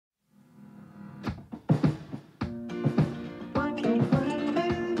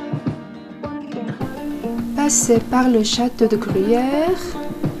passer par le château de Gruyère,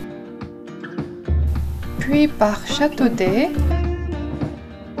 puis par Château d'Ay.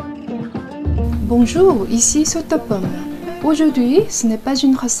 Bonjour, ici Sotopom. Aujourd'hui, ce n'est pas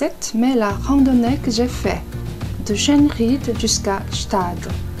une recette, mais la randonnée que j'ai faite, de Schönried jusqu'à Gstaad.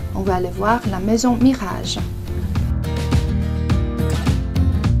 On va aller voir la maison Mirage.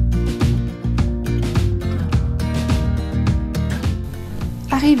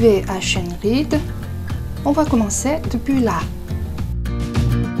 Arrivé à Schönried, on va commencer depuis là.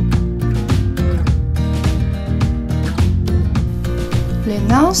 Les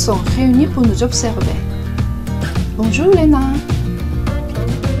nains sont réunis pour nous observer. Bonjour les nains!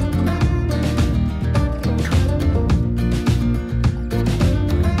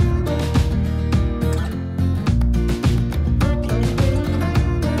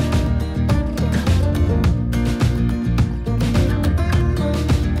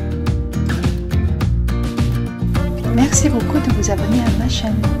 Merci beaucoup de vous abonner à ma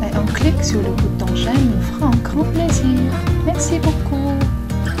chaîne et un clic sur le bouton j'aime me fera un grand plaisir. Merci beaucoup.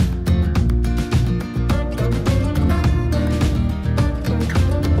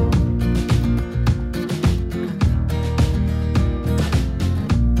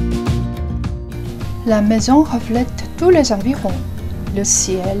 La maison reflète tous les environs, le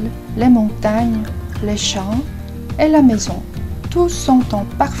ciel, les montagnes, les champs et la maison. Tous sont en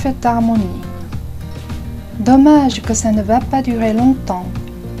parfaite harmonie. Dommage que ça ne va pas durer longtemps.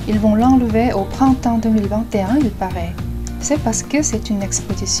 Ils vont l'enlever au printemps 2021, il paraît. C'est parce que c'est une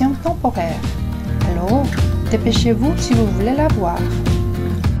exposition temporaire. Alors, dépêchez-vous si vous voulez la voir.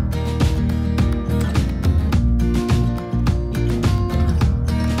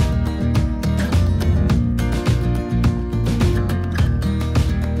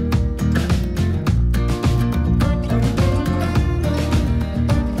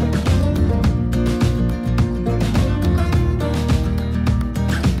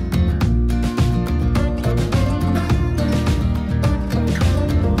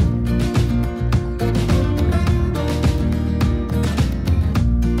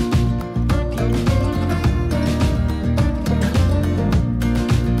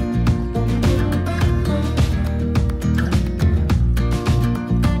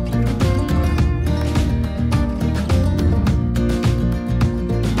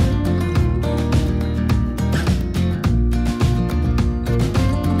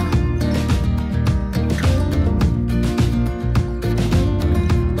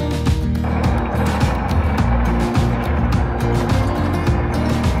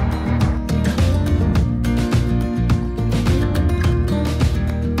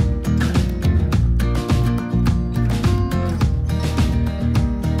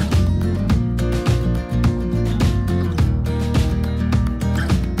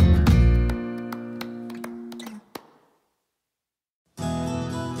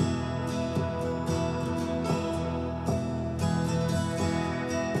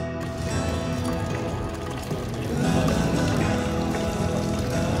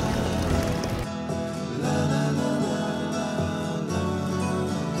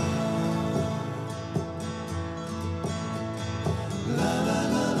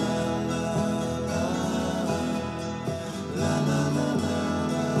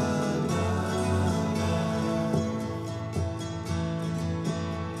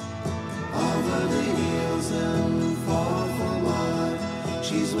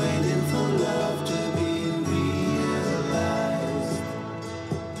 She's waiting for love.